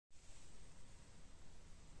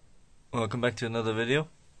Welcome back to another video.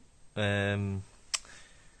 Um,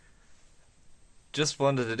 just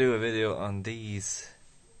wanted to do a video on these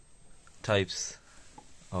types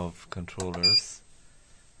of controllers.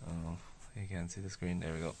 Oh, you can't see the screen.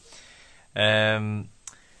 There we go.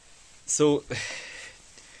 So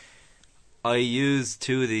I use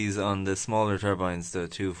two of these on the smaller turbines, the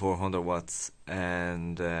two 400 watts,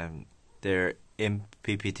 and they're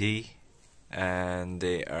MPPT, and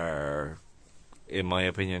they are, in my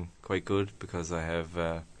opinion, quite good because I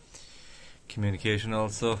have communication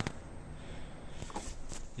also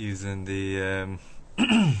using the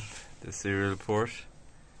the serial port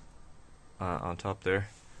on top there,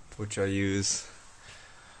 which I use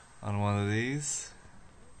on one of these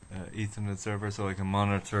Ethernet server, so I can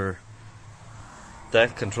monitor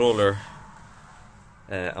that controller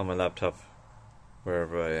on my laptop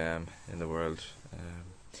wherever I am in the world.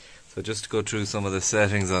 So just to go through some of the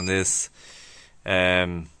settings on this.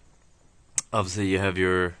 Obviously you have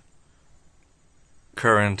your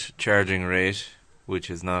current charging rate, which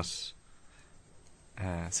is not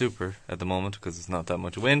super at the moment because it's not that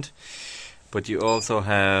much wind, but you also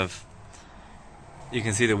have, you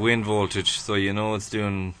can see the wind voltage, so you know it's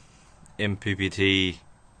doing MPPT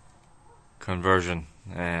conversion.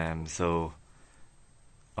 So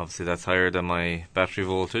obviously that's higher than my battery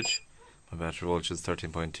voltage. My battery voltage is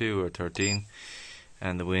 13.2 or 13,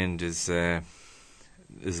 and the wind is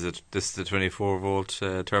this is the 24 volt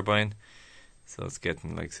turbine, so it's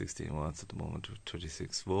getting like 16 watts at the moment with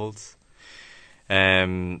 26 volts.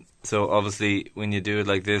 So obviously when you do it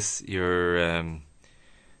like this, your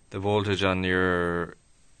the voltage on your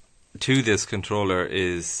to this controller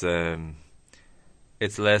is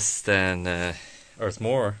it's less than or it's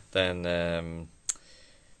more than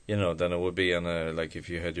you know, than it would be on a, like if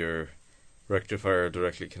you had your rectifier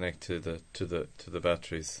directly connect to the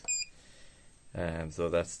batteries. So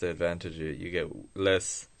that's the advantage. You get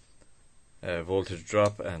less voltage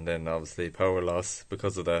drop, and then obviously power loss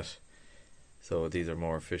because of that. So these are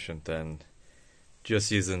more efficient than just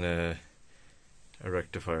using a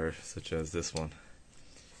rectifier such as this one.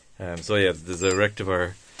 So yeah, there's a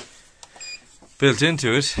rectifier built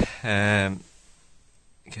into it. You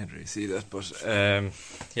can't really see that, but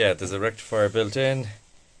yeah, there's a rectifier built in.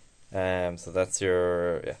 So that's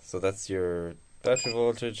your battery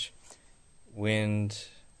voltage, wind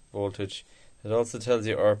voltage. It also tells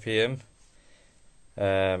you RPM.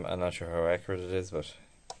 I'm not sure how accurate it is, but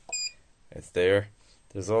it's there.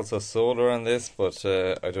 There's also solar on this, but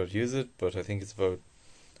I don't use it. But I think it's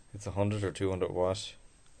 100 or 200 watt.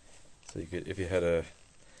 So you could, if you had a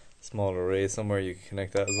small array somewhere, you could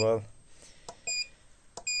connect that as well.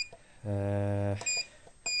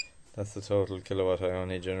 That's the total kilowatt I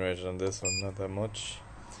only generated on this one, not that much.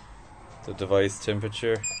 The device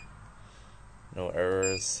temperature, no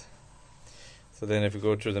errors. So then if we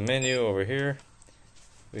go through the menu over here,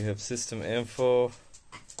 we have system info.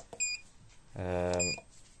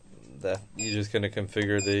 That you're just going to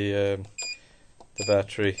configure the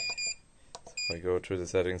battery. So if I go through the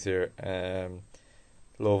settings here,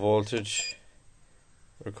 low voltage,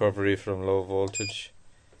 recovery from low voltage,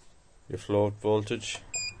 your float voltage,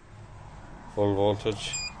 full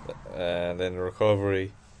voltage, and then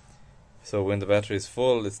recovery. So when the battery is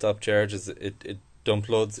full, it stops charges, it dump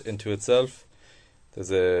loads into itself.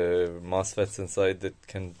 There's a MOSFETs inside that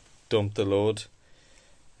can dump the load.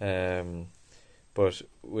 But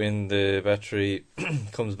when the battery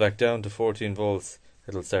comes back down to 14 volts,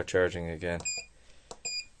 it'll start charging again.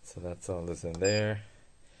 So that's all that's in there.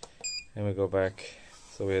 And we go back.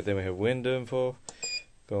 So then we have wind info.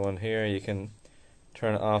 Go on here, you can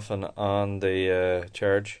turn off and on the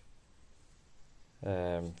charge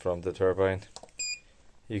from the turbine.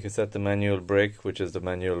 You can set the manual brake, which is the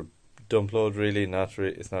manual dump load. Really,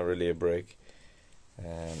 it's not really a brake.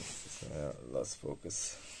 So lost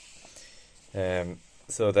focus.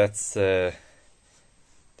 So that's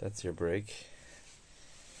your brake.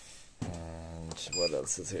 And what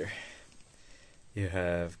else is here? You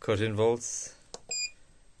have cut-in volts,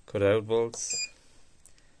 cut-out volts.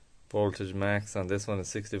 Voltage max on this one is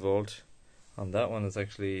 60 volt. On that one it's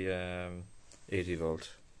actually 80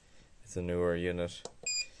 volt. It's a newer unit.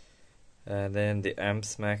 And then the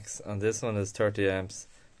amps max on this one is 30 amps.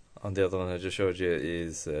 On the other one I just showed you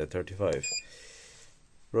is 35.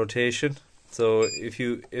 Rotation. So if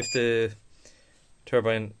the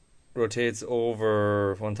turbine rotates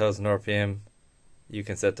over 1000 RPM, you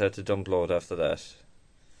can set that to dump load after that.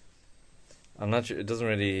 I'm not sure.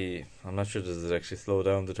 I'm not sure does it actually slow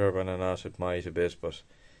down the turbine or not. It might a bit, but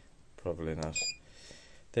probably not.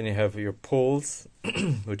 Then you have your poles,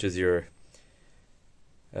 which is your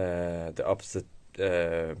the opposite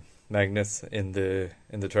magnets in the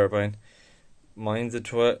turbine. Mine's a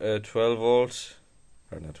 12 volt,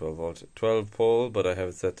 or not 12 volt, 12 pole, but I have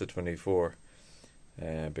it set to 24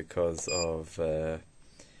 because of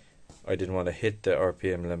I didn't want to hit the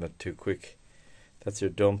RPM limit too quick. That's your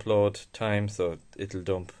dump load time, so it'll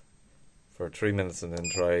dump for 3 minutes and then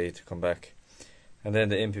try to come back. And then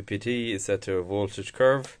the MPPT is set to a voltage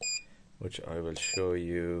curve, which I will show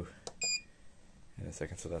you in a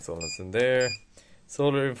second. So that's all that's in there.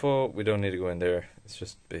 Solar info, we don't need to go in there, it's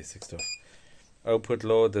just basic stuff. Output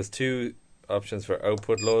load, there's two options for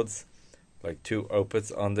output loads, like two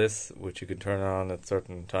outputs on this, which you can turn on at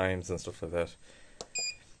certain times and stuff like that.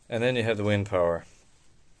 And then you have the wind power.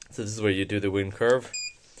 So this is where you do the wind curve.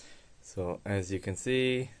 So as you can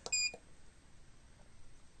see,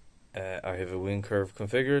 I have a wind curve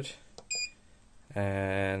configured,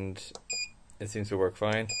 and it seems to work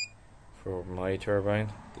fine for my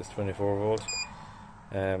turbine, this 24 volt.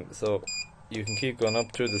 So you can keep going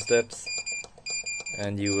up through the steps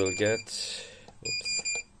and you will get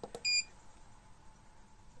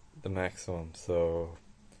the maximum. So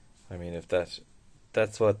I mean, if that's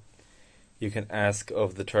what you can ask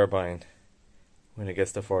of the turbine when it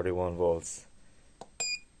gets to 41 volts.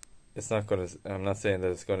 It's not going to, I'm not saying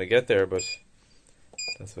that it's going to get there, but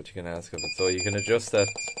that's what you can ask of it. So you can adjust that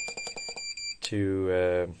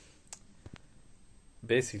to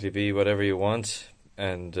basically be whatever you want,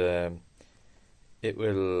 and it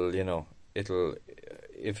will, you know, it'll,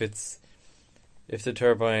 if the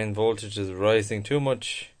turbine voltage is rising too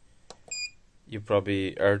much, you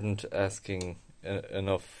probably aren't asking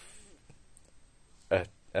enough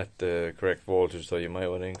at the correct voltage, so you might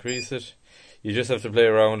want to increase it. You just have to play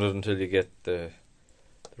around it until you get the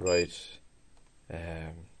right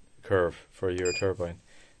curve for your turbine,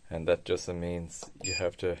 and that just means you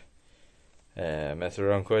have to mess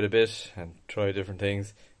around quite a bit and try different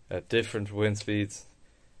things at different wind speeds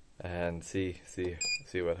and see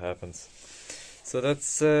what happens. So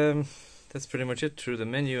that's pretty much it through the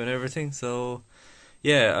menu and everything. So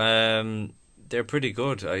yeah, they're pretty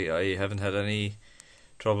good. I haven't had any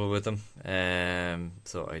trouble with them,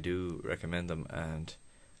 so I do recommend them, and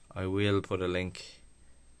I will put a link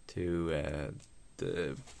to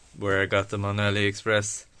where I got them on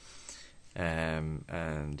AliExpress,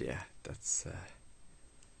 and yeah, that's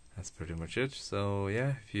pretty much it. So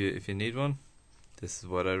yeah, if you need one, this is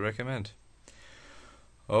what I recommend.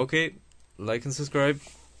 Okay, like and subscribe.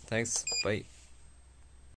 Thanks. Bye.